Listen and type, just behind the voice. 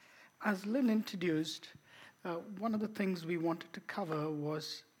As Lynn introduced, one of the things we wanted to cover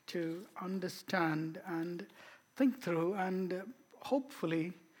was to understand and think through and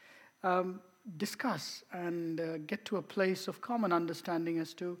hopefully discuss and get to a place of common understanding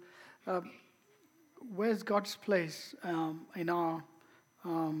as to where's God's place in our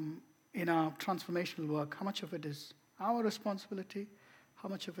transformational work. How much of it is our responsibility? How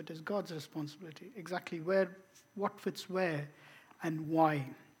much of it is God's responsibility? Exactly what fits where, and why.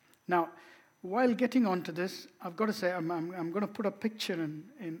 Now, while getting onto this, I've got to say I'm going to put a picture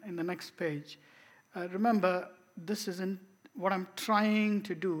in the next page. Remember, this isn't what I'm trying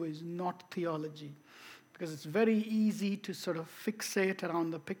to do is not theology, because it's very easy to sort of fixate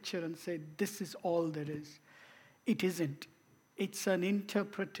around the picture and say this is all there is. It isn't. It's an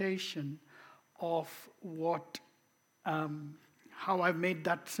interpretation of what how I've made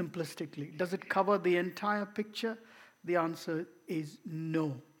that simplistically. Does it cover the entire picture? The answer is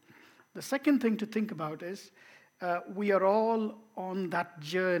no. The second thing to think about is we are all on that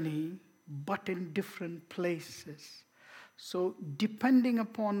journey, but in different places. So depending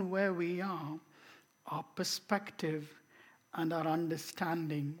upon where we are, our perspective and our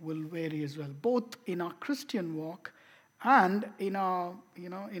understanding will vary as well, both in our Christian walk and in our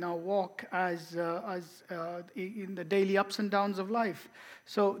walk as in the daily ups and downs of life.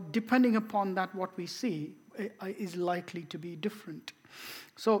 So depending upon that, what we see is likely to be different.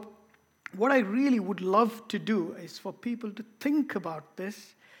 So what I really would love to do is for people to think about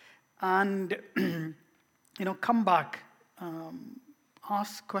this and come back,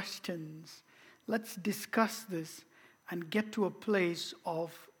 ask questions. Let's discuss this and get to a place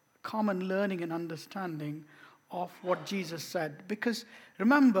of common learning and understanding of what Jesus said. Because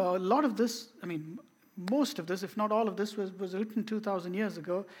remember, a lot of this, most of this, if not all of this, was written 2,000 years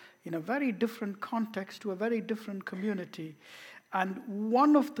ago in a very different context to a very different community. And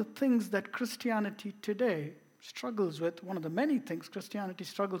one of the things that Christianity today struggles with, one of the many things Christianity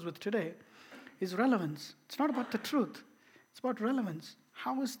struggles with today, is relevance. It's not about the truth. It's about relevance.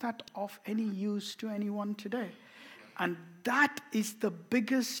 How is that of any use to anyone today? And that is the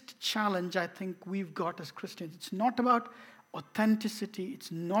biggest challenge I think we've got as Christians. It's not about authenticity.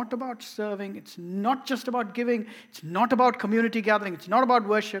 It's not about serving. It's not just about giving. It's not about community gathering. It's not about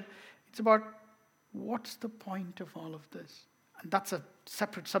worship. It's about what's the point of all of this? And that's a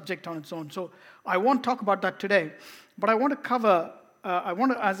separate subject on its own. So I won't talk about that today. But I want to cover,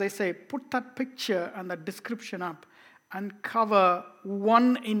 as I say, put that picture and that description up and cover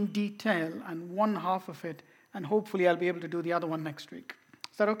one in detail and one half of it. And hopefully I'll be able to do the other one next week.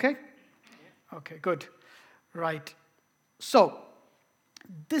 Is that okay? Yeah. Okay, good. Right. So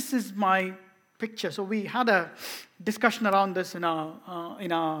this is my picture. So we had a discussion around this in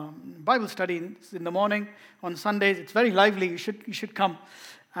our Bible study in the morning on Sundays. It's very lively. You should come,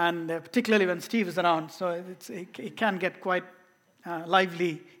 and particularly when Steve is around. So it can get quite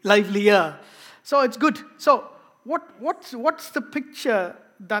livelier. So it's good. So what's the picture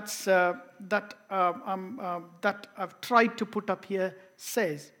that I've tried to put up here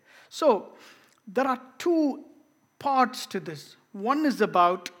says? So there are two parts to this. One is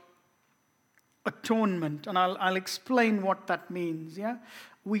about atonement, and I'll explain what that means. Yeah,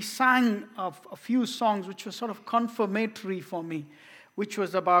 we sang a few songs which were sort of confirmatory for me, which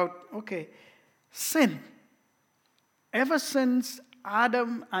was about sin. Ever since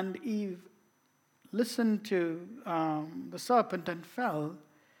Adam and Eve listened to the serpent and fell,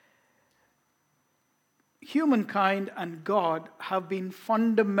 humankind and God have been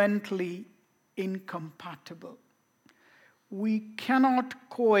fundamentally incompatible. We cannot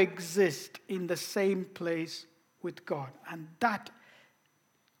coexist in the same place with God. And that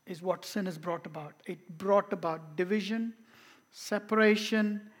is what sin has brought about. It brought about division,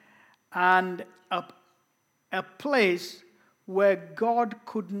 separation, and a place where God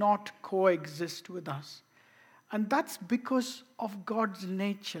could not coexist with us. And that's because of God's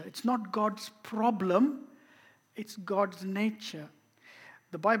nature. It's not God's problem, it's God's nature.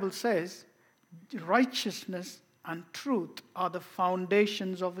 The Bible says righteousness and truth are the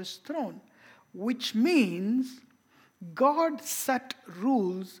foundations of his throne, which means God set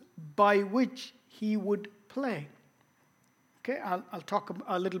rules by which he would play. Okay, I'll talk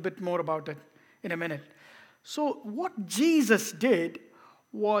a little bit more about it in a minute. So what Jesus did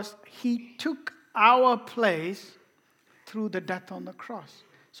was he took our place through the death on the cross.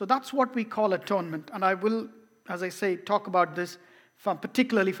 So that's what we call atonement. And I will, as I say, talk about this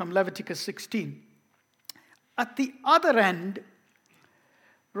particularly from Leviticus 16. At the other end,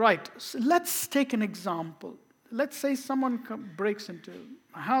 right, so let's take an example. Let's say someone breaks into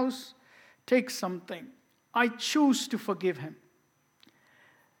my house, takes something. I choose to forgive him.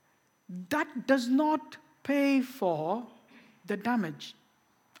 that does not pay for the damage.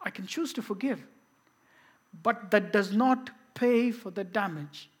 I can choose to forgive, but that does not pay for the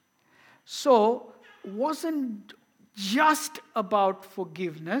damage. So, it wasn't just about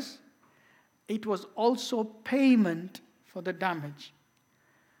forgiveness, it was also payment for the damage.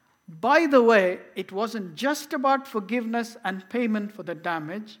 By the way, it wasn't just about forgiveness and payment for the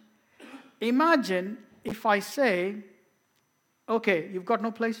damage. Imagine if I say, okay, you've got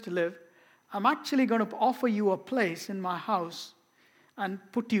no place to live. I'm actually going to offer you a place in my house and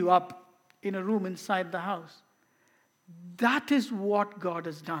put you up in a room inside the house. That is what God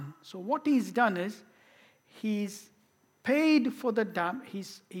has done. So what he's done is he's paid for the damage.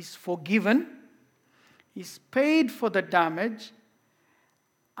 He's forgiven. He's paid for the damage.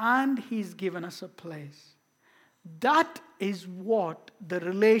 And he's given us a place. That is what the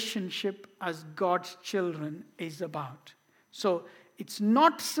relationship as God's children is about. So it's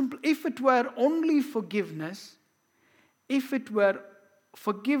not simple. If it were only forgiveness, if it were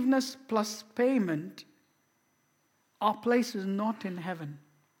forgiveness plus payment, our place is not in heaven.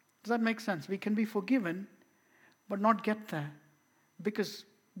 Does that make sense? We can be forgiven, but not get there. Because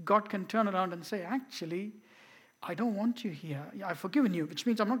God can turn around and say, actually, I don't want you here. I've forgiven you, which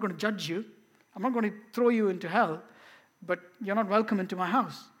means I'm not going to judge you. I'm not going to throw you into hell, but you're not welcome into my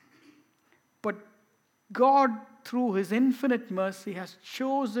house. But God, through his infinite mercy, has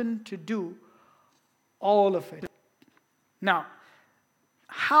chosen to do all of it. Now,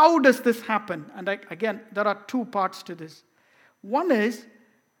 how does this happen? And again, there are two parts to this. One is,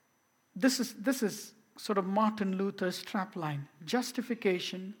 this is sort of Martin Luther's strapline,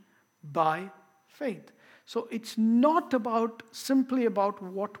 justification by faith. So it's not simply about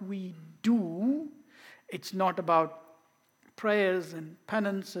what we do. It's not about prayers and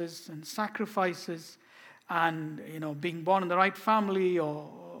penances and sacrifices and being born in the right family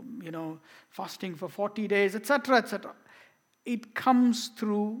or fasting for 40 days, etc., etc. It comes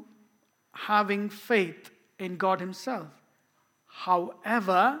through having faith in God himself.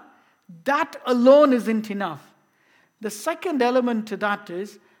 However, that alone isn't enough. The second element to that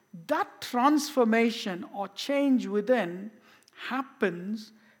is that transformation or change within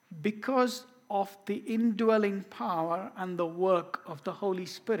happens because of the indwelling power and the work of the Holy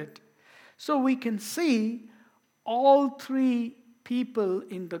Spirit. So we can see all three people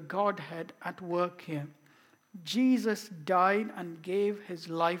in the Godhead at work here. Jesus died and gave his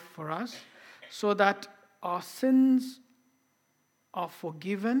life for us so that our sins are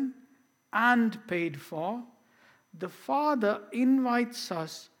forgiven and paid for. The Father invites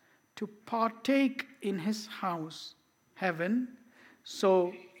us to partake in his house, heaven.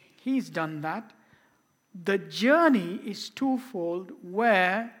 So he's done that. The journey is twofold,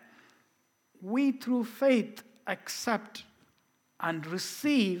 where we through faith accept and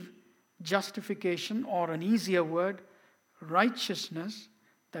receive justification, or an easier word, righteousness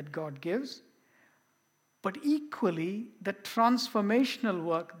that God gives. But equally, the transformational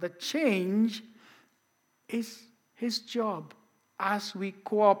work, the change, is his job as we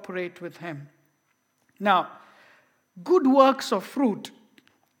cooperate with him. Now, good works of fruit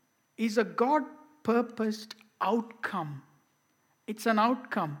is a God-purposed outcome. It's an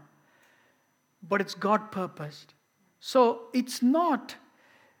outcome, but it's God-purposed. So it's not,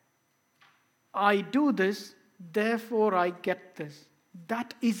 I do this, therefore I get this.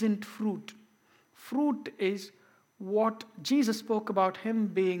 That isn't fruit. Fruit is what Jesus spoke about, him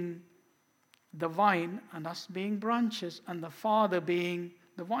being the vine and us being branches and the Father being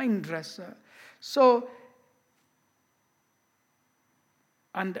the vine dresser. So,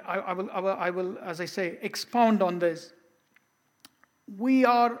 and I will, as I say, expound on this. We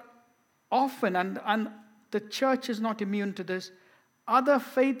are often, and the church is not immune to this, other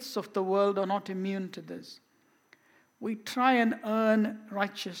faiths of the world are not immune to this. We try and earn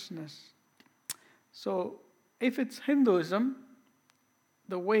righteousness. So, if it's Hinduism,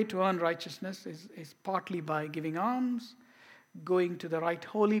 the way to earn righteousness is partly by giving alms, going to the right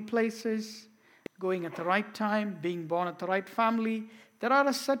holy places, going at the right time, being born at the right family. There are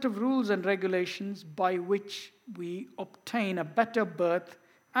a set of rules and regulations by which we obtain a better birth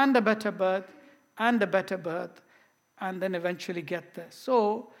and a better birth and a better birth, and then eventually get there.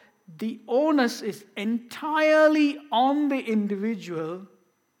 So the onus is entirely on the individual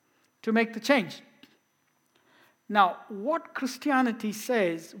to make the change. Now, what Christianity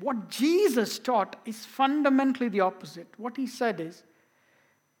says, what Jesus taught, is fundamentally the opposite. What he said is,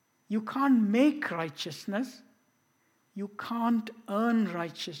 you can't make righteousness, you can't earn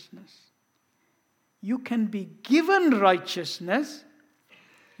righteousness. You can be given righteousness,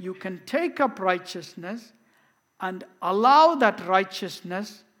 you can take up righteousness, and allow that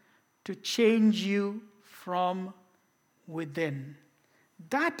righteousness to change you from within.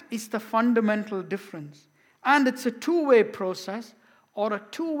 That is the fundamental difference. And it's a two-way process or a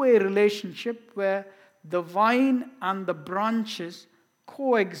two-way relationship where the vine and the branches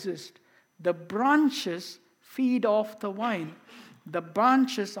coexist. The branches feed off the vine. The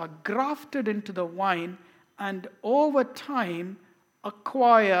branches are grafted into the vine and over time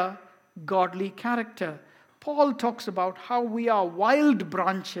acquire godly character. Paul talks about how we are wild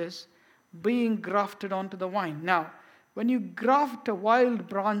branches being grafted onto the vine. Now, when you graft a wild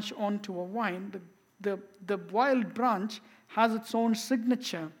branch onto a vine, the wild branch has its own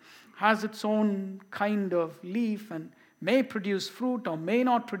signature, has its own kind of leaf, and may produce fruit or may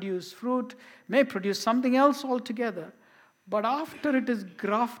not produce fruit, may produce something else altogether. But after it is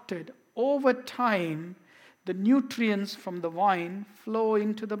grafted, over time, the nutrients from the vine flow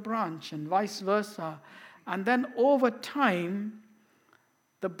into the branch and vice versa. And then over time,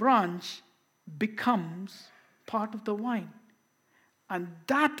 the branch becomes part of the vine. And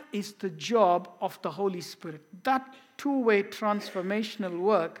that is the job of the Holy Spirit. That two-way transformational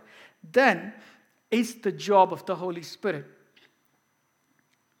work then is the job of the Holy Spirit.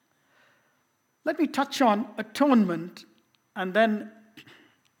 Let me touch on atonement and then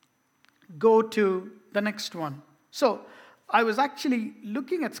go to the next one. So, I was actually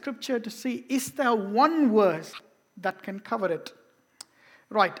looking at Scripture to see, is there one verse that can cover it?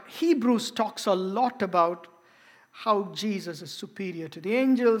 Right, Hebrews talks a lot about how Jesus is superior to the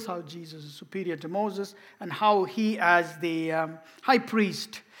angels, how Jesus is superior to Moses, and how he, as the high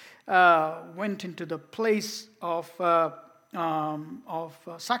priest, went into the place of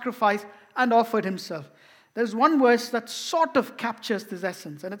sacrifice and offered himself. There's one verse that sort of captures this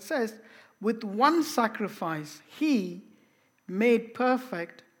essence, and it says, with one sacrifice, he made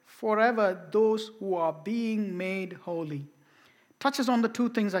perfect forever those who are being made holy. Touches on the two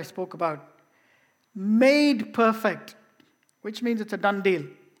things I spoke about. Made perfect, which means it's a done deal.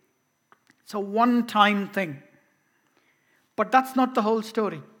 It's a one-time thing. But that's not the whole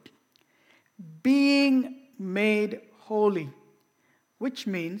story. Being made holy, which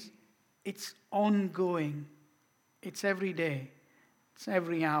means it's ongoing. It's every day. It's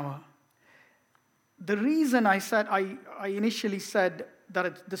every hour. The reason I initially said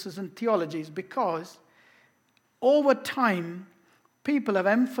that this is in theology is because over time, people have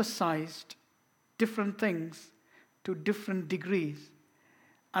emphasized different things to different degrees.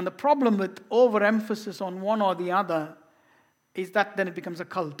 And the problem with overemphasis on one or the other is that then it becomes a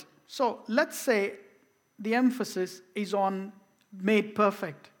cult. So let's say the emphasis is on made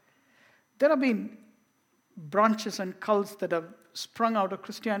perfect. There have been branches and cults that have sprung out of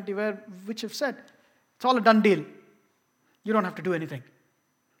Christianity which have said, it's all a done deal. You don't have to do anything.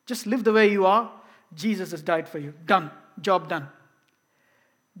 Just live the way you are. Jesus has died for you. Done. Job done.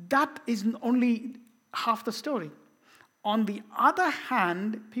 That is only half the story. On the other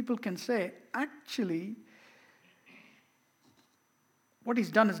hand, people can say, actually, what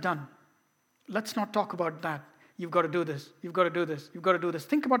he's done is done. Let's not talk about that. You've got to do this. You've got to do this. You've got to do this.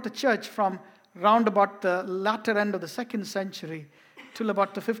 Think about the church from round about the latter end of the 2nd century till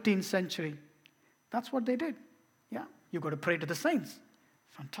about the 15th century. That's what they did. Yeah, you've got to pray to the saints.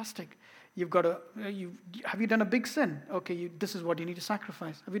 Fantastic. You've got to, have you done a big sin? Okay, this is what you need to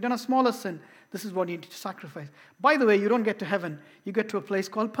sacrifice. Have you done a smaller sin? This is what you need to sacrifice. By the way, you don't get to heaven. You get to a place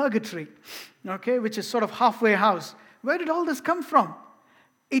called purgatory, okay, which is sort of halfway house. Where did all this come from?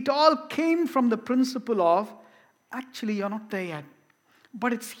 It all came from the principle of, actually, you're not there yet.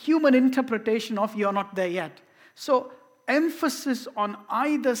 But it's human interpretation of you're not there yet. So emphasis on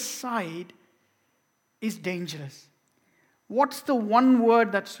either side is dangerous. What's the one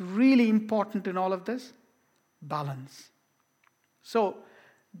word that's really important in all of this? Balance. So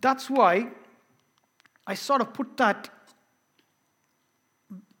that's why I sort of put that,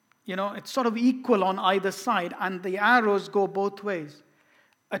 it's sort of equal on either side, and the arrows go both ways.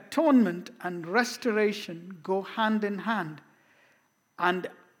 Atonement and restoration go hand in hand. And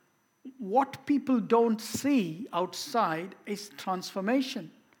what people don't see outside is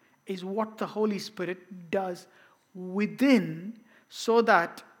transformation, is what the Holy Spirit does within, so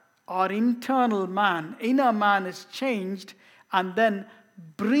that our internal man, inner man is changed and then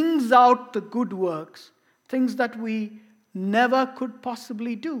brings out the good works, things that we never could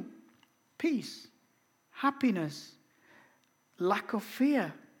possibly do. Peace, happiness, lack of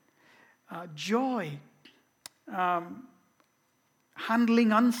fear, joy,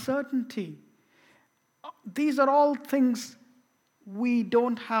 handling uncertainty. These are all things we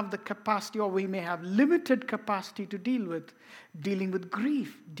don't have the capacity, or we may have limited capacity to deal with. Dealing with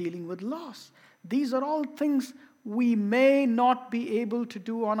grief, dealing with loss. These are all things we may not be able to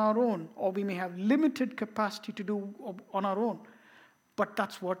do on our own, or we may have limited capacity to do on our own. But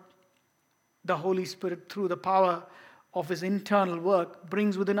that's what the Holy Spirit, through the power of His internal work,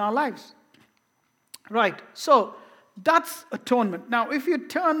 brings within our lives. Right, so that's atonement. Now, if you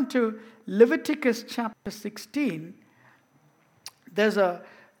turn to Leviticus chapter 16, there's a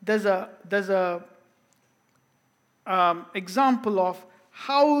example of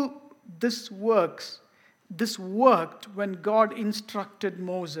how this works. This worked when God instructed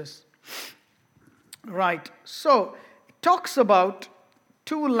Moses. Right, so it talks about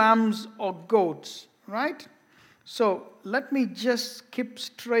 2 lambs or goats, right? So let me just skip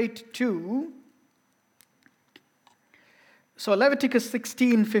straight to, so Leviticus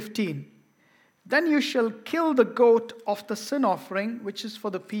 16:15. Then you shall kill the goat of the sin offering, which is for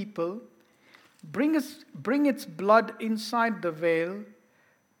the people. Bring its blood inside the veil.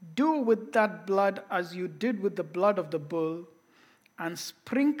 Do with that blood as you did with the blood of the bull, and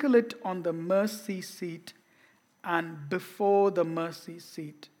sprinkle it on the mercy seat and before the mercy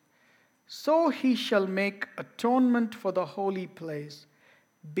seat. So he shall make atonement for the holy place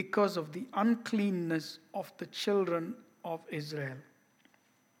because of the uncleanness of the children of Israel.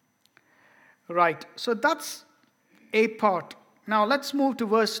 Right, so that's a part. Now let's move to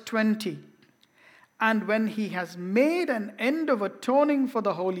verse 20. And when he has made an end of atoning for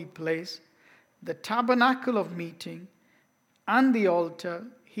the holy place, the tabernacle of meeting, and the altar,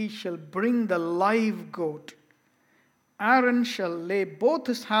 he shall bring the live goat. Aaron shall lay both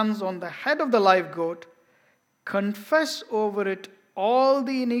his hands on the head of the live goat, confess over it all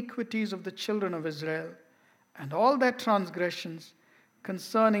the iniquities of the children of Israel, and all their transgressions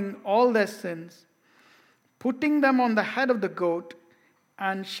concerning all their sins, putting them on the head of the goat,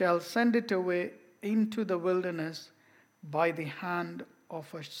 and shall send it away into the wilderness by the hand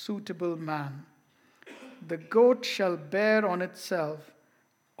of a suitable man. The goat shall bear on itself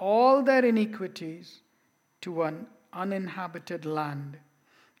all their iniquities to an uninhabited land,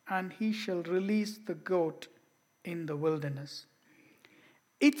 and he shall release the goat in the wilderness.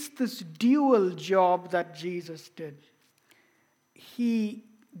 It's this dual job that Jesus did. He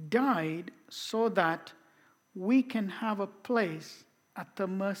died so that we can have a place at the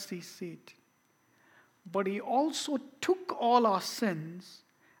mercy seat. But he also took all our sins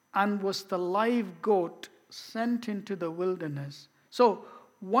and was the live goat sent into the wilderness. So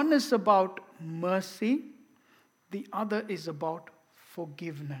one is about mercy, the other is about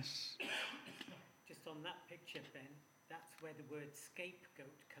forgiveness. Just on that picture, Ben, that's where the word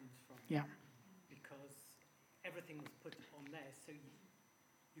scapegoat comes from. Yeah. Because everything was put on there, so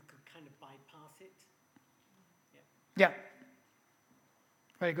you could kind of bypass it. Yeah.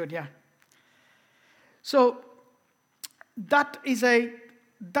 Very good, yeah. So that is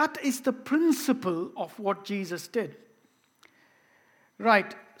the principle of what Jesus did.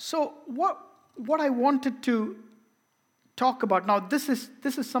 Right. So what I wanted to talk about now, this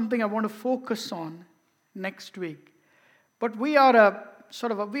is something I want to focus on next week. But we are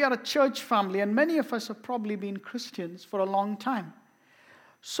a church family, and many of us have probably been Christians for a long time.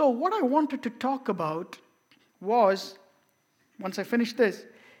 So what I wanted to talk about was, once I finish this,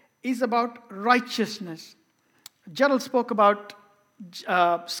 is about righteousness. Gerald spoke about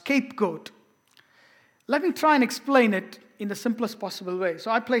scapegoat. Let me try and explain it in the simplest possible way.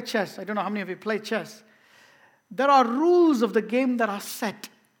 So I play chess. I don't know how many of you play chess. There are rules of the game that are set.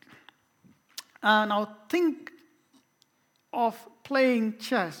 Now think of playing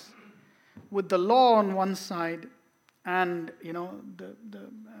chess with the law on one side and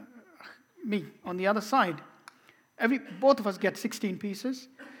me on the other side. Both of us get 16 pieces.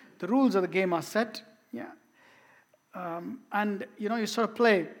 The rules of the game are set, yeah. And you sort of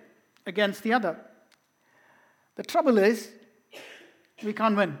play against the other. The trouble is, we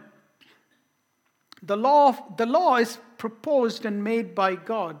can't win. The law is proposed and made by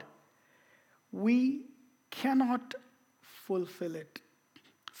God. We cannot fulfill it.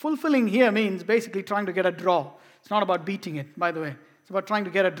 Fulfilling here means basically trying to get a draw. It's not about beating it, by the way. It's about trying to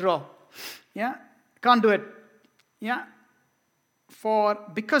get a draw. Yeah? Can't do it. Yeah?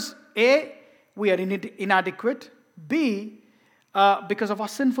 Because A, we are inadequate. B, because of our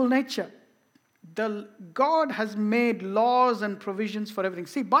sinful nature. God has made laws and provisions for everything.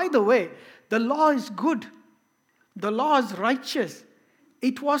 See, by the way, the law is good. The law is righteous.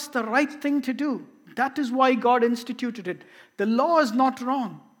 It was the right thing to do. That is why God instituted it. The law is not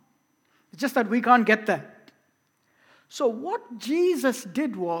wrong. It's just that we can't get there. So what Jesus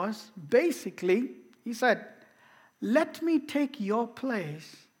did was, basically, he said, let me take your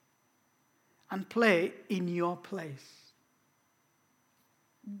place and play in your place.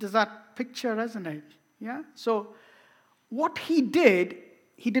 Does that picture resonate? Yeah? So what he did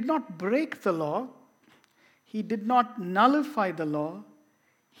not break the law. He did not nullify the law.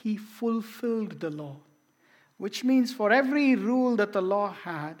 He fulfilled the law. Which means for every rule that the law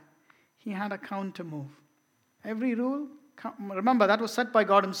had, he had a counter move. Every rule, remember, that was set by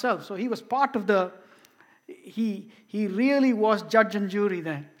God himself. So he was part of he really was judge and jury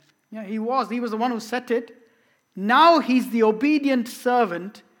there. Yeah, he was the one who set it. Now he's the obedient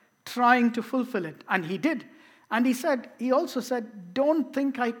servant trying to fulfill it. And he did. And he also said, don't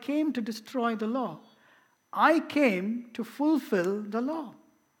think I came to destroy the law. I came to fulfill the law.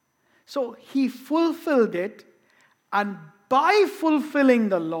 So he fulfilled it, and by fulfilling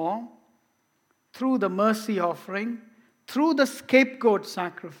the law, through the mercy offering, through the scapegoat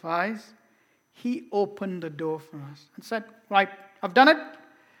sacrifice, he opened the door for us and said, right, I've done it.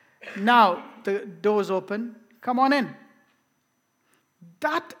 Now the door's open. Come on in.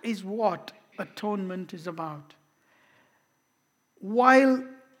 That is what atonement is about. While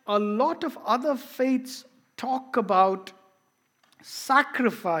a lot of other faiths talk about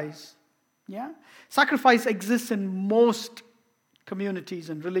sacrifice, sacrifice exists in most communities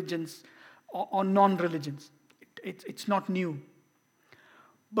and religions or non-religions. It's not new.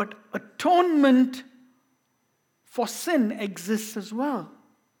 But atonement for sin exists as well.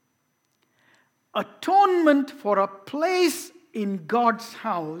 Atonement for a place in God's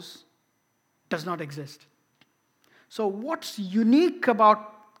house does not exist. So what's unique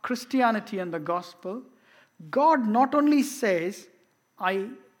about Christianity and the gospel, God not only says, I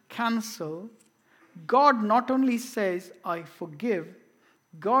cancel, God not only says, I forgive,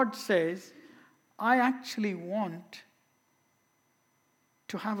 God says, I actually want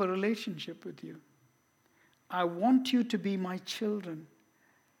to have a relationship with you. I want you to be my children.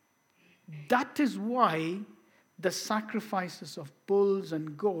 That is why the sacrifices of bulls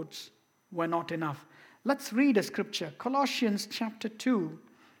and goats were not enough. Let's read a scripture. Colossians chapter 2,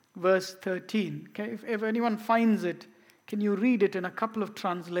 verse 13. Okay, if anyone finds it, can you read it in a couple of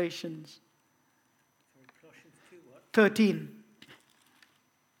translations? Sorry, Colossians 2 what? 13.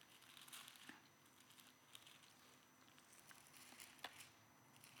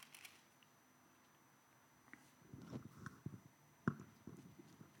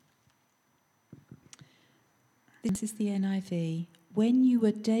 This is the NIV. When you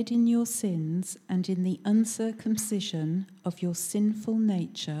were dead in your sins and in the uncircumcision of your sinful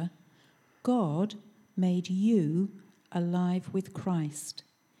nature, God made you alive with Christ.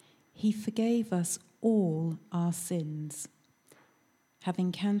 He forgave us all our sins,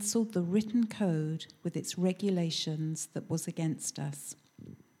 having cancelled the written code with its regulations that was against us.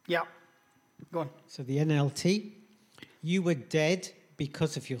 Yeah, go on. So the NLT, you were dead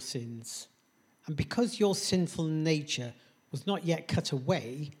because of your sins. And because your sinful nature was not yet cut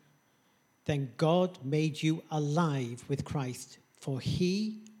away, then God made you alive with Christ, for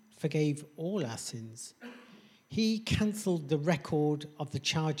he forgave all our sins. He cancelled the record of the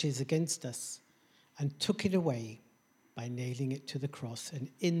charges against us and took it away by nailing it to the cross. And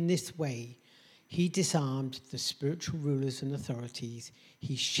in this way, he disarmed the spiritual rulers and authorities.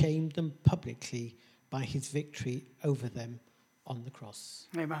 He shamed them publicly by his victory over them on the cross.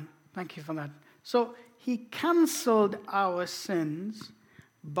 Amen. Thank you for that. So he cancelled our sins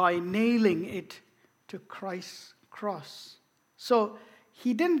by nailing it to Christ's cross. So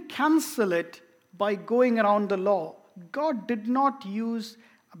he didn't cancel it by going around the law. God did not use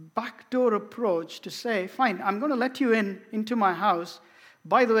a backdoor approach to say, fine, I'm going to let you into my house.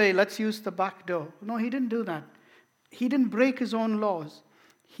 By the way, let's use the back door. No, he didn't do that. He didn't break his own laws.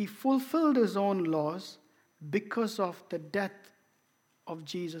 He fulfilled his own laws because of the death of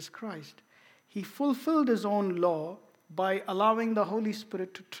Jesus Christ. He fulfilled his own law by allowing the Holy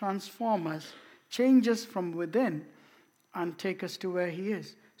Spirit to transform us, change us from within, and take us to where he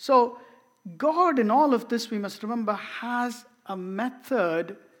is. So God, in all of this, we must remember, has a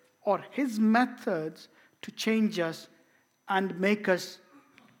method or his methods to change us and make us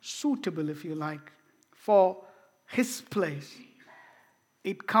suitable, if you like, for his place.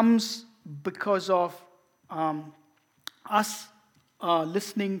 It comes because of us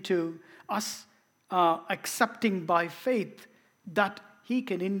listening to, us accepting by faith that he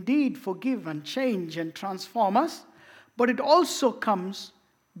can indeed forgive and change and transform us. But it also comes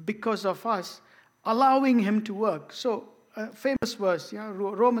because of us allowing him to work. So a famous verse,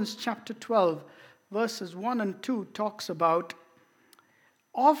 Romans chapter 12, verses 1 and 2 talks about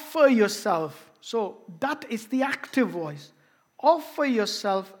offer yourself. So that is the active voice. Offer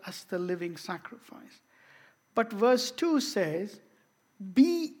yourself as the living sacrifice. But verse 2 says,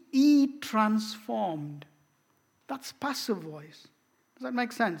 be ye transformed. That's passive voice. Does that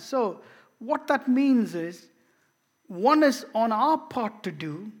make sense? So what that means is, one is on our part to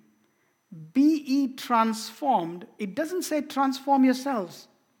do. Be ye transformed. It doesn't say transform yourselves.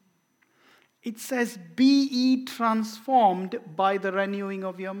 It says be ye transformed by the renewing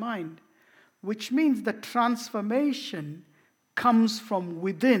of your mind, which means the transformation comes from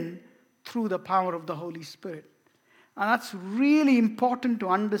within through the power of the Holy Spirit. And that's really important to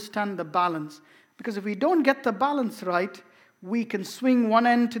understand the balance, because if we don't get the balance right, we can swing one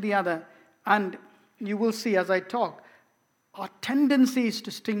end to the other. And you will see as I talk, our tendency is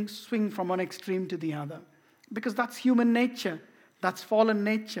to swing from one extreme to the other, because that's human nature. That's fallen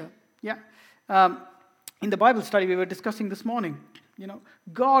nature. Yeah. In the Bible study we were discussing this morning,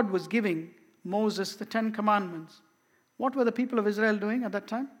 God was giving Moses the 10 Commandments. What were the people of Israel doing at that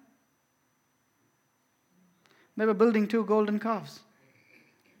time? They were building 2 golden calves.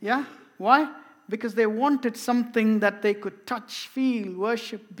 Yeah? Why? Because they wanted something that they could touch, feel,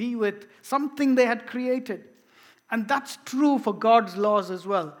 worship, be with, something they had created. And that's true for God's laws as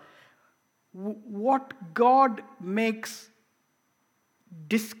well. What God makes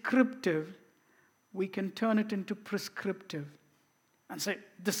descriptive, we can turn it into prescriptive and say,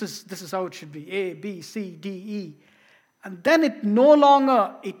 this is how it should be, A, B, C, D, E. And then it no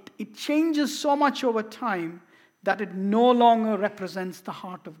longer, it changes so much over time that it no longer represents the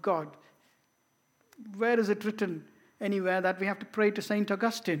heart of God. Where is it written anywhere that we have to pray to St.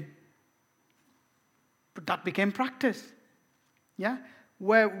 Augustine? But that became practice. Yeah?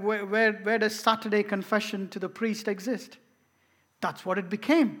 Where does Saturday confession to the priest exist? That's what it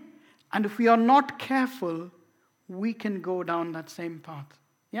became. And if we are not careful, we can go down that same path.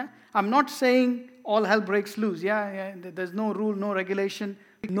 Yeah? I'm not saying all hell breaks loose. Yeah, there's no rule, no regulation,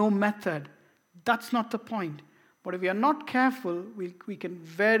 no method. That's not the point. But if we are not careful, we can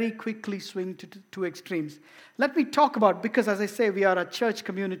very quickly swing to 2 extremes. Let me talk about, because as I say, we are a church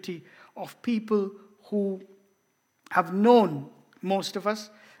community of people who have known, most of us,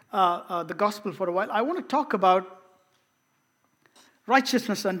 the gospel for a while. I want to talk about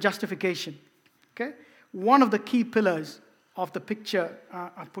righteousness and justification. Okay? One of the key pillars of the picture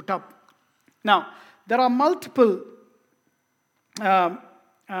I put up. Now, there are multiple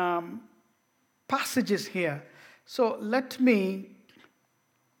passages here. So let me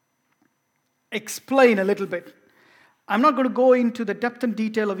explain a little bit. I'm not going to go into the depth and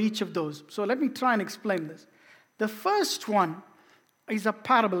detail of each of those. So let me try and explain this. The first one is a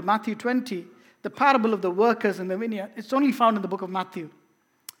parable, Matthew 20, the parable of the workers in the vineyard. It's only found in the book of Matthew.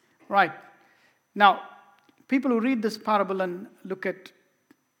 Right. Now, people who read this parable and look at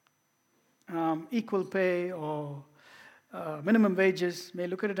equal pay or minimum wages may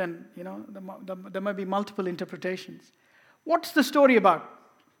look at it and, there might be multiple interpretations. What's the story about?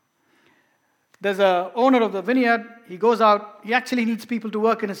 There's an owner of the vineyard. He goes out. He actually needs people to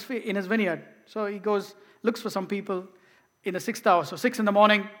work in his vineyard. So he goes, looks for some people in the 6th hour. So 6 in the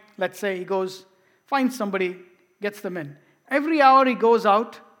morning, let's say, he goes, finds somebody, gets them in. Every hour he goes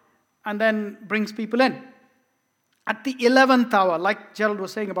out and then brings people in. At the 11th hour, like Gerald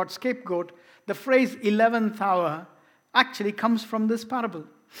was saying about scapegoat, the phrase 11th hour actually comes from this parable.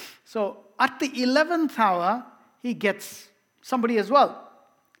 So at the 11th hour, he gets somebody as well.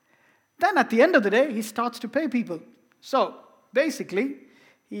 Then at the end of the day, he starts to pay people. So basically,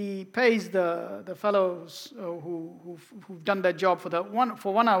 he pays the fellows who've done their job for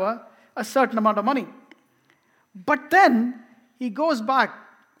 1 hour a certain amount of money. But then he goes back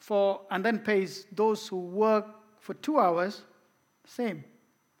and then pays those who work for 2 hours, same.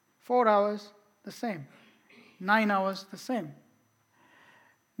 4 hours, the same. 9 hours, the same.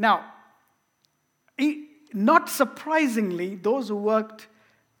 Now, not surprisingly, those who worked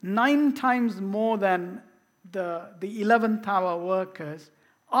 9 times more than the 11th hour workers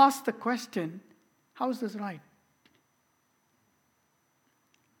asked the question, how is this right?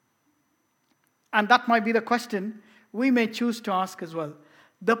 And that might be the question we may choose to ask as well.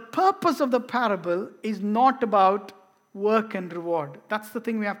 The purpose of the parable is not about work and reward. That's the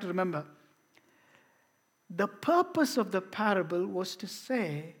thing we have to remember. The purpose of the parable was to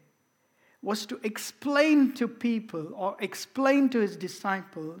explain to people or explain to his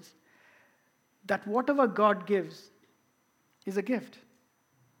disciples that whatever God gives is a gift.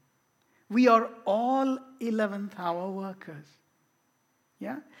 We are all 11th hour workers.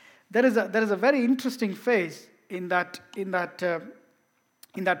 Yeah? There is a very interesting phase in that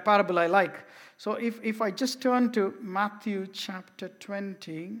parable I like. So if I just turn to Matthew chapter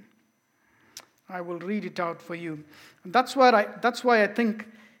 20, I will read it out for you. And that's why I think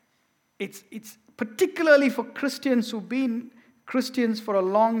it's particularly for Christians who've been Christians for a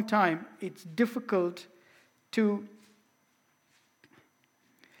long time, it's difficult to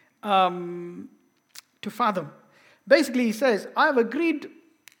fathom. Basically, he says, I have agreed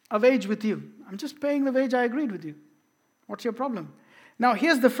a wage with you. I'm just paying the wage I agreed with you. What's your problem? Now,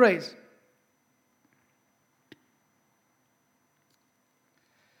 here's the phrase.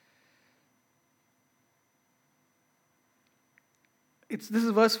 This is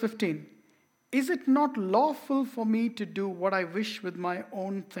verse 15. Is it not lawful for me to do what I wish with my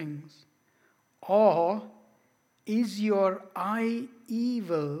own things? Or is your eye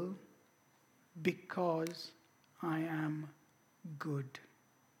evil because I am good?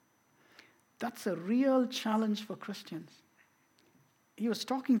 That's a real challenge for Christians. He was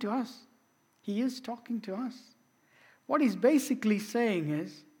talking to us. He is talking to us. What he's basically saying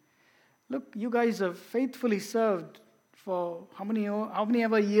is, look, you guys have faithfully served for how many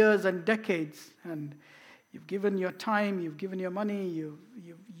ever years and decades, and you've given your time, you've given your money,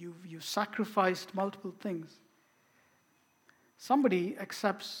 you've sacrificed multiple things. Somebody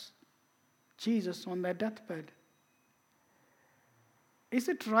accepts Jesus on their deathbed. Is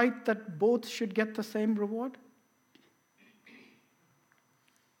it right that both should get the same reward?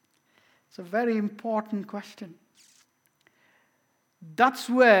 It's a very important question. That's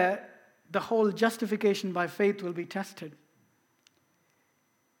where the whole justification by faith will be tested.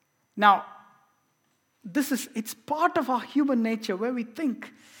 Now, it's part of our human nature where we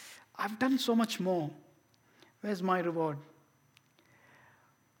think, I've done so much more. Where's my reward?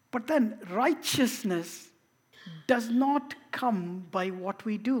 But then righteousness does not come by what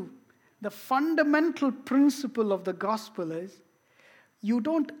we do. The fundamental principle of the gospel is you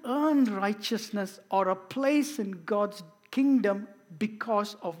don't earn righteousness or a place in God's kingdom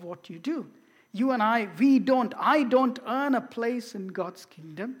because of what you do. You and I don't earn a place in God's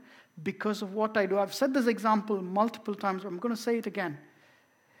kingdom because of what I do. I've said this example multiple times, but I'm going to say it again.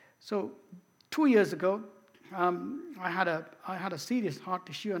 So 2 years ago, I had a serious heart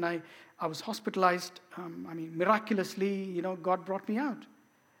issue, and I was hospitalized. Miraculously, God brought me out.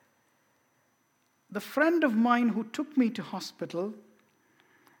 The friend of mine who took me to hospital,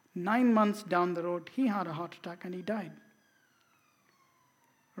 9 months down the road, he had a heart attack and he died.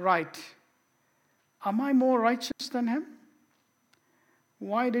 Right. Am I more righteous than him?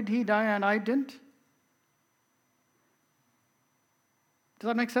 Why did he die and I didn't? Does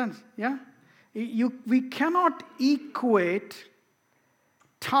that make sense? Yeah? We cannot equate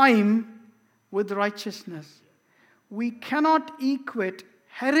time with righteousness. We cannot equate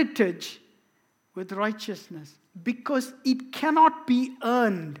heritage with righteousness because it cannot be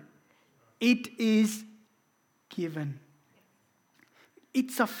earned. It is given.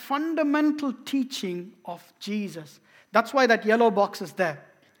 It's a fundamental teaching of Jesus. That's why that yellow box is there.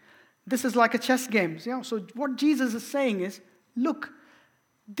 This is like a chess game. So what Jesus is saying is, look,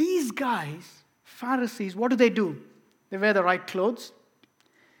 these guys, Pharisees, what do? They wear the right clothes.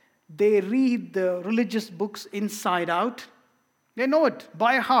 They read the religious books inside out. They know it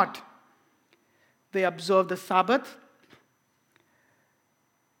by heart. They observe the Sabbath.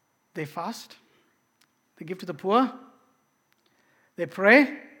 They fast. They give to the poor. They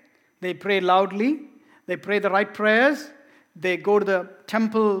pray. They pray loudly. They pray the right prayers. They go to the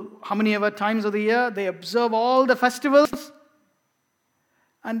temple how many ever times of the year. They observe all the festivals.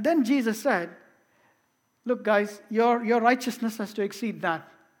 And then Jesus said, look guys, your righteousness has to exceed that.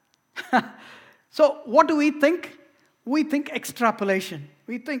 So what do we think? We think extrapolation.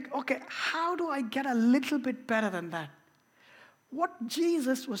 We think, okay, how do I get a little bit better than that? What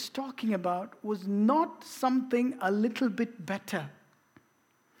Jesus was talking about was not something a little bit better.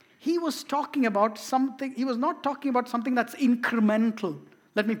 He was talking about something, he was not talking about something that's incremental.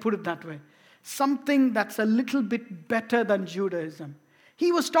 Let me put it that way. Something that's a little bit better than Judaism.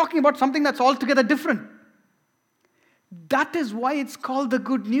 He was talking about something that's altogether different. That is why it's called the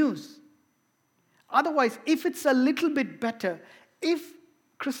good news. Otherwise, if it's a little bit better, if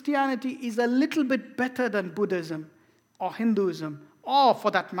Christianity is a little bit better than Buddhism or Hinduism, or for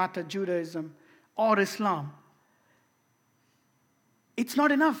that matter, Judaism or Islam, it's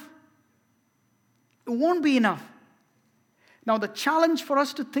not enough. It won't be enough. Now, the challenge for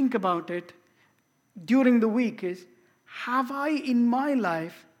us to think about it during the week is, have I in my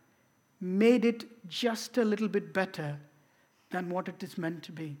life made it just a little bit better than what it is meant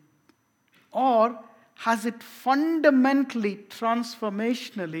to be? Or has it fundamentally,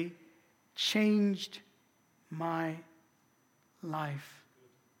 transformationally changed my life?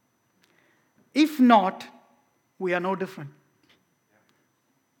 If not, we are no different.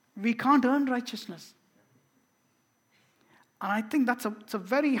 We can't earn righteousness. And I think it's a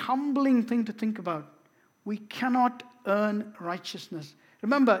very humbling thing to think about. We cannot earn righteousness.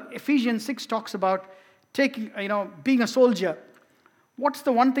 Remember, Ephesians 6 talks about being a soldier. What's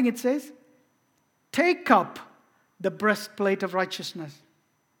the one thing it says? Take up the breastplate of righteousness,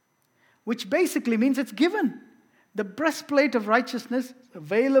 which basically means it's given. The breastplate of righteousness,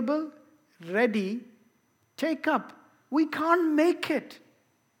 available, ready, take up. We can't make it.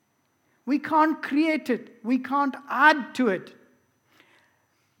 We can't create it. We can't add to it.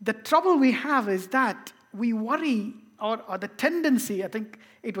 The trouble we have is that we worry, or the tendency, I think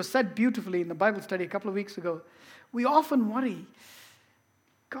it was said beautifully in the Bible study a couple of weeks ago, we often worry,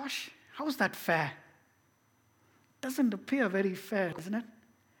 gosh, how is that fair? Doesn't appear very fair, doesn't it?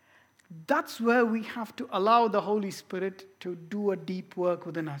 That's where we have to allow the Holy Spirit to do a deep work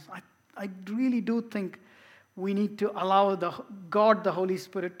within us. I really do think we need to allow God, the Holy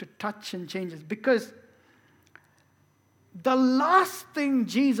Spirit, to touch and change us. Because the last thing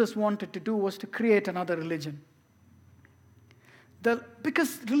Jesus wanted to do was to create another religion.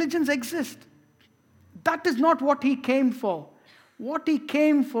 Because religions exist. That is not what he came for. What he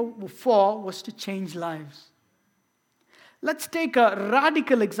came for was to change lives. Let's take a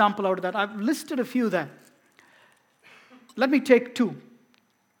radical example out of that. I've listed a few there. Let me take two.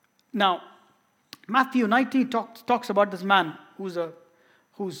 Now, Matthew 19 talks about this man who's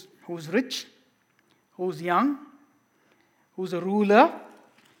rich, who's young, who's a ruler,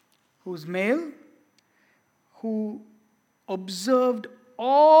 who's male, who observed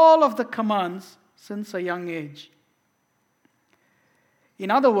all of the commands since a young age.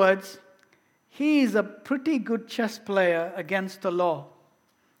 In other words, he is a pretty good chess player against the law.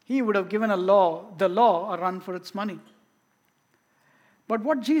 He would have given the law a run for its money. But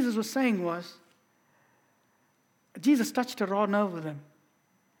what Jesus was saying was, Jesus touched a raw nerve with him,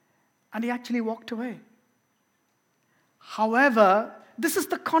 and he actually walked away. However, this is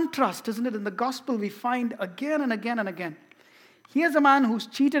the contrast, isn't it? In the gospel, we find again and again and again. Here's a man who's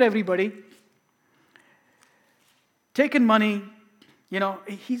cheated everybody, taken money.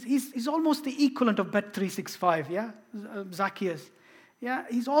 He's almost the equivalent of Bet365, yeah? Zacchaeus. Yeah,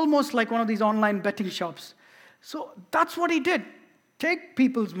 he's almost like one of these online betting shops. So that's what he did. Take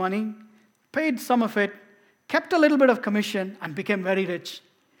people's money, paid some of it, kept a little bit of commission, and became very rich.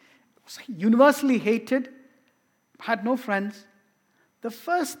 Was universally hated, had no friends. The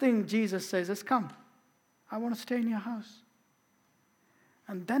first thing Jesus says is, come, I want to stay in your house.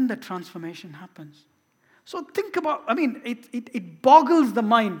 And then the transformation happens. So think about, it boggles the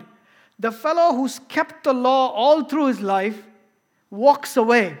mind. The fellow who's kept the law all through his life walks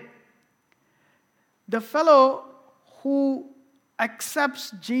away. The fellow who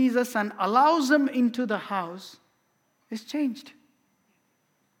accepts Jesus and allows him into the house is changed.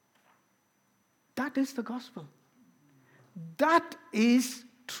 That is the gospel. That is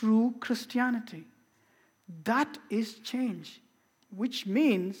true Christianity. That is change. Which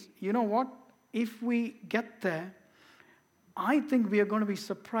means, you know what? If we get there, I think we are going to be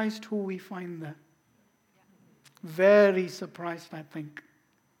surprised who we find there. Very surprised, I think.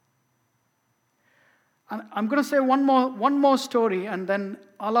 And I'm going to say one more story and then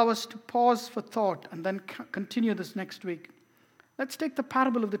allow us to pause for thought and then continue this next week. Let's take the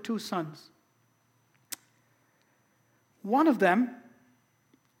parable of the two sons. One of them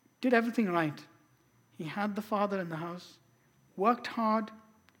did everything right. He had the father in the house, worked hard,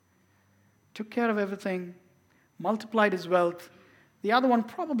 took care of everything, multiplied his wealth. The other one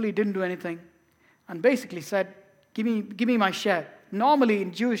probably didn't do anything and basically said, give me my share. Normally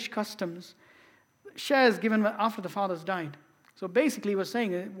in Jewish customs, shares given after the fathers died. So basically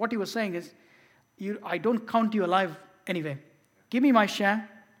what he was saying is, I don't count you alive anyway. Give me my share,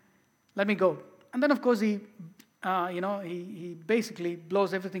 let me go. And then of course he basically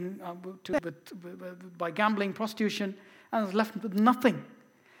blows everything by gambling, prostitution, and is left with nothing.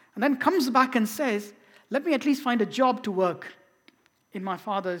 And then comes back and says, let me at least find a job to work in my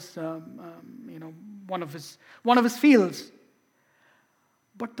father's, one of his fields.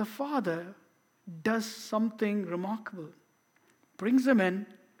 But the father does something remarkable. Brings him in,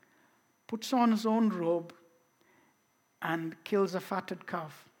 puts on his own robe, and kills a fatted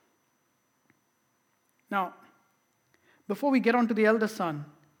calf. Now, before we get on to the elder son,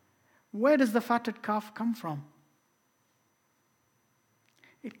 where does the fatted calf come from?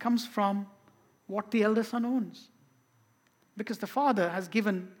 It comes from what the elder son owns. Because the father has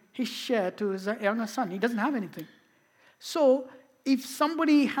given his share to his younger son. He doesn't have anything. So, if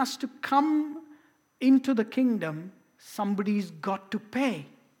somebody has to come into the kingdom, somebody's got to pay.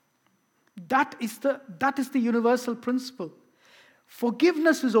 That is the universal principle.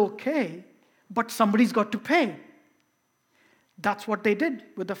 Forgiveness is okay, but somebody's got to pay. That's what they did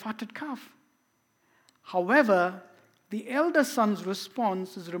with the fatted calf. However, the elder son's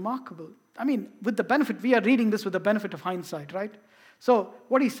response is remarkable. With the benefit, we are reading this with the benefit of hindsight, right? So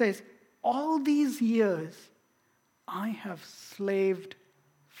what he says, all these years, I have slaved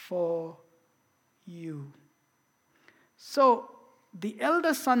for you. So the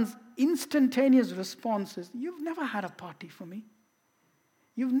elder son's instantaneous response is, you've never had a party for me.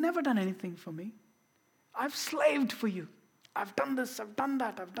 You've never done anything for me. I've slaved for you. I've done this, I've done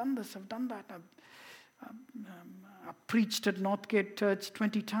that, I've done this, I've done that. I've preached at Northgate Church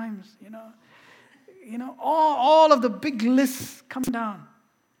 20 times, all of the big lists come down.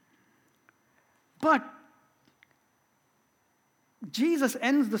 But Jesus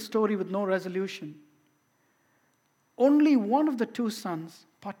ends the story with no resolution. Only one of the two sons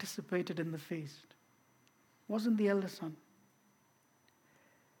participated in the feast. Wasn't the elder son.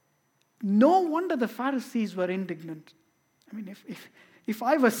 No wonder the Pharisees were indignant. I mean, if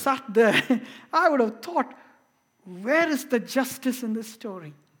I was sat there, I would have thought, where is the justice in this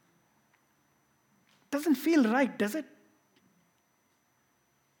story? Doesn't feel right, does it?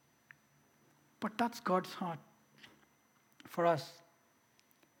 But that's God's heart for us.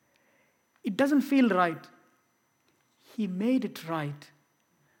 It doesn't feel right. He made it right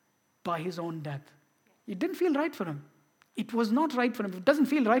by his own death. It didn't feel right for him. It was not right for him. If it doesn't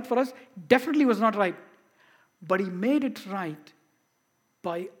feel right for us, it definitely was not right. But he made it right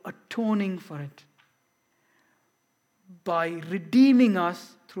by atoning for it, by redeeming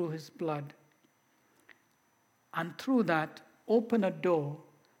us through his blood. And through that, open a door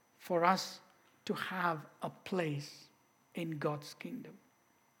for us to have a place in God's kingdom.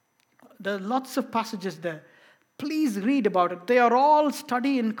 There are lots of passages there. Please read about it. They are all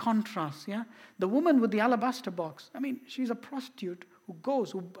study in contrast. Yeah, the woman with the alabaster box. I mean, she's a prostitute who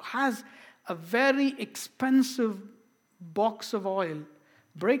has a very expensive box of oil,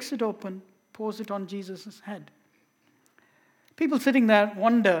 breaks it open, pours it on Jesus' head. People sitting there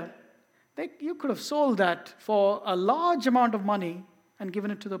wonder, you could have sold that for a large amount of money and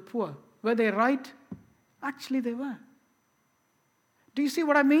given it to the poor. Were they right? Actually, they were. Do you see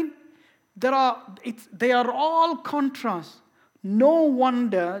what I mean? They are all contrasts. No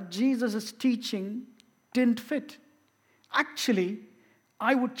wonder Jesus' teaching didn't fit. Actually,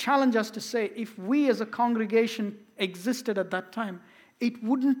 I would challenge us to say, if we as a congregation existed at that time, it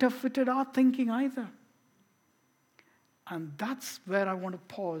wouldn't have fitted our thinking either. And that's where I want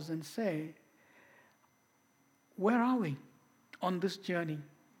to pause and say, where are we on this journey?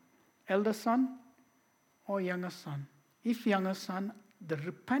 Elder son or younger son? If younger son, the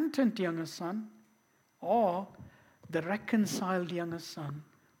repentant younger son, or the reconciled younger son,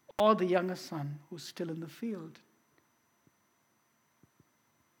 or the younger son who's still in the field.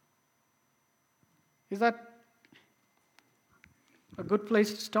 Is that a good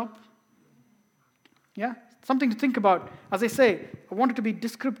place to stop? Yeah? Something to think about. As I say, I want it to be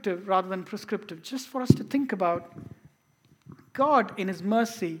descriptive rather than prescriptive, just for us to think about. God, in his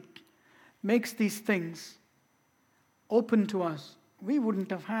mercy, makes these things open to us. We wouldn't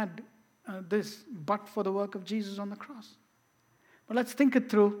have had this but for the work of Jesus on the cross. But let's think it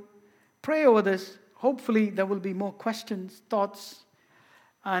through. Pray over this. Hopefully there will be more questions, thoughts,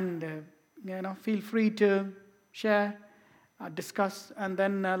 and feel free to share, discuss, and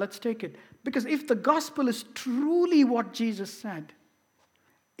then let's take it. Because if the gospel is truly what Jesus said,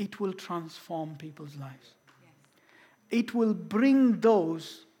 it will transform people's lives. Yes. It will bring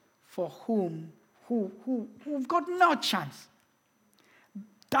those for who've got no chance.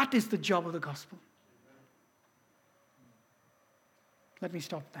 That is the job of the gospel. Let me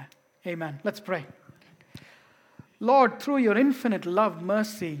stop there. Amen. Let's pray. Lord, through your infinite love,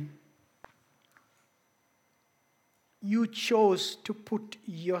 mercy, you chose to put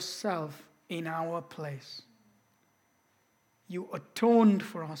yourself in our place. You atoned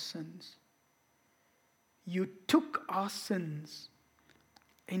for our sins. You took our sins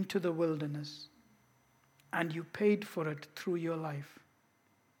into the wilderness, and you paid for it through your life.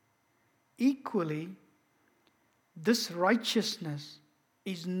 Equally, this righteousness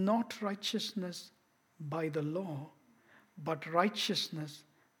is not righteousness by the law, but righteousness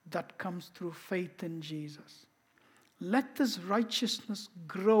that comes through faith in Jesus. Let this righteousness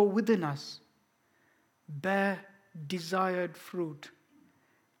grow within us, bear desired fruit,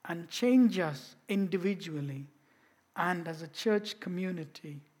 and change us individually and as a church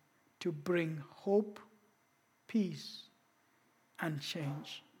community to bring hope, peace, and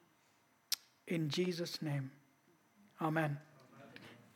change. In Jesus' name, amen.